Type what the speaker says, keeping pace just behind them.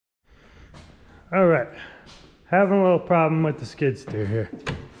All right, having a little problem with the skid steer here.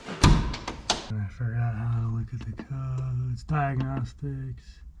 I forgot how to look at the codes. Diagnostics.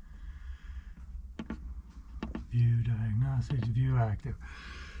 View diagnostics, view active.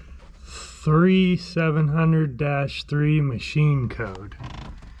 3700-3 machine code.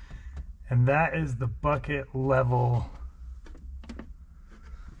 And that is the bucket level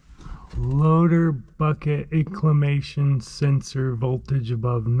loader bucket inclination sensor voltage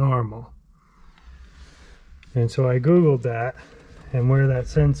above normal. And so I googled that and where that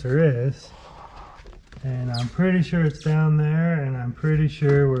sensor is, and I'm pretty sure it's down there, and I'm pretty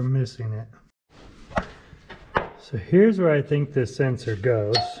sure we're missing it. So here's where I think this sensor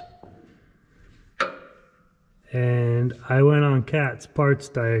goes. And I went on Cat's parts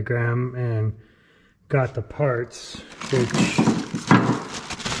diagram and got the parts, which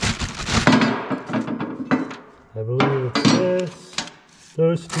I believe it's this,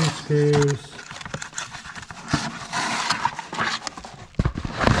 those two screws,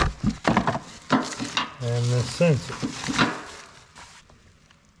 and this sensor.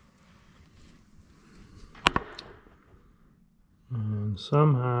 And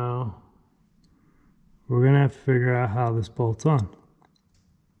somehow we're gonna have to figure out how this bolts on.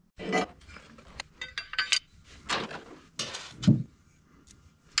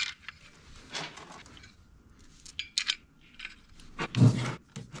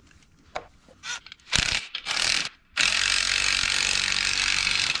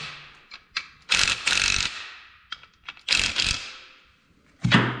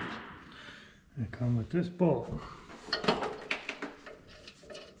 They come with this bolt.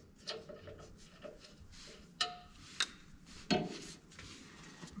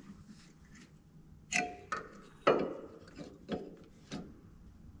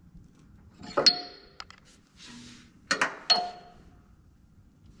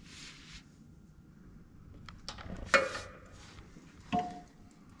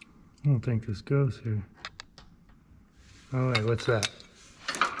 I don't think this goes here. Oh wait, what's that?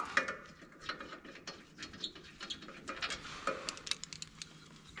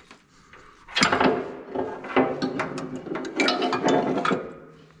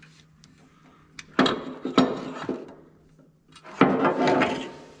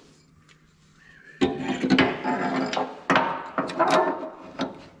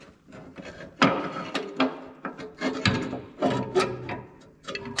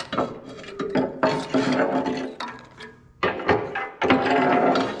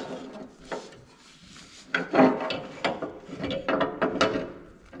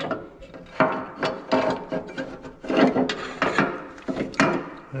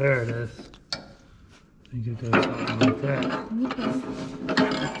 There it is. I think it does something like that.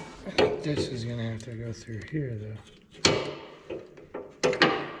 I think this is going to have to go through here though.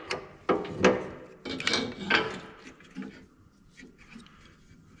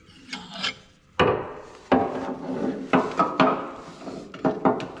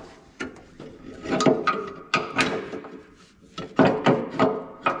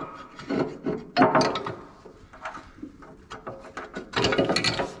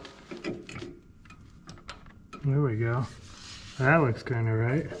 There we go. That looks kind of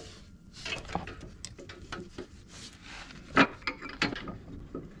right.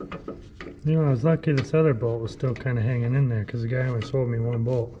 You know, I was lucky this other bolt was still kind of hanging in there because the guy only sold me one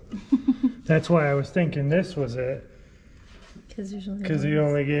bolt. That's why I was thinking this was it. Because he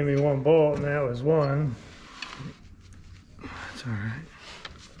only gave me one bolt and that was one. That's alright.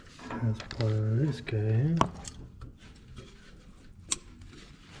 Let's plug this guy in.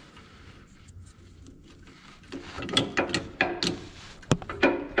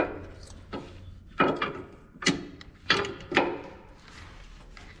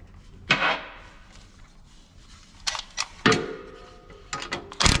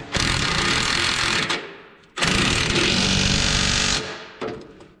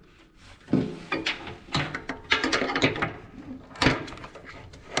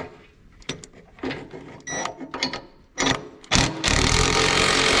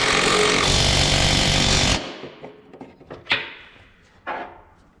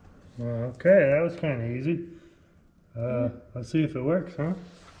 Okay, that was kind of easy. Let's see if it works, huh?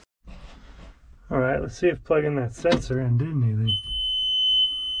 Alright, let's see if plugging that sensor in did anything.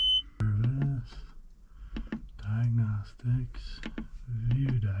 Service, diagnostics,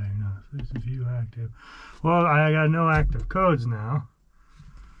 view active. Well, I got no active codes now.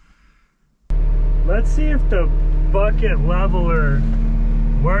 Let's see if the bucket leveler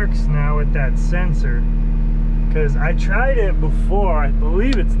works now with that sensor. Because I tried it before. I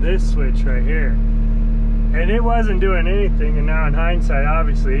believe it's this switch right here. And it wasn't doing anything, and now in hindsight,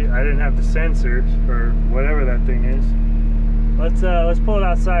 obviously, I didn't have the sensor, or whatever that thing is. Let's pull it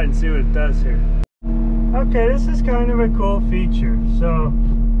outside and see what it does here. Okay, this is kind of a cool feature. So,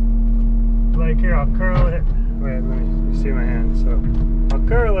 like here, I'll curl it. Wait, let me see my hand. So, I'll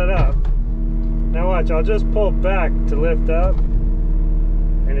curl it up. Now watch, I'll just pull back to lift up,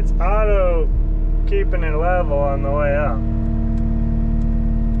 and it's auto keeping it level on the way up.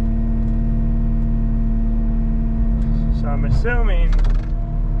 So I'm assuming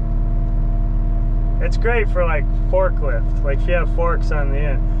it's great for like forklift, like if you have forks on the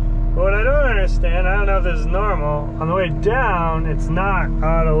end. But what I don't understand, I don't know if this is normal, on the way down, it's not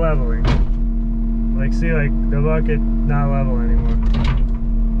auto leveling. Like see, like the bucket not level anymore.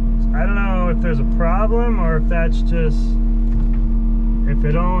 So I don't know if there's a problem or if that's just, if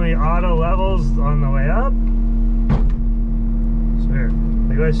it only auto levels on the way up. So here,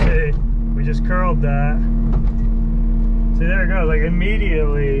 like let's say we just curled that. See, there it goes, like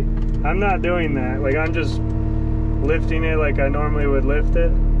immediately, I'm not doing that. Like I'm just lifting it like I normally would lift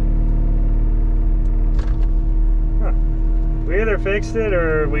it. Huh. We either fixed it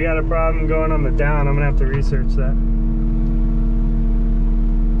or we got a problem going on the down. I'm gonna have to research that.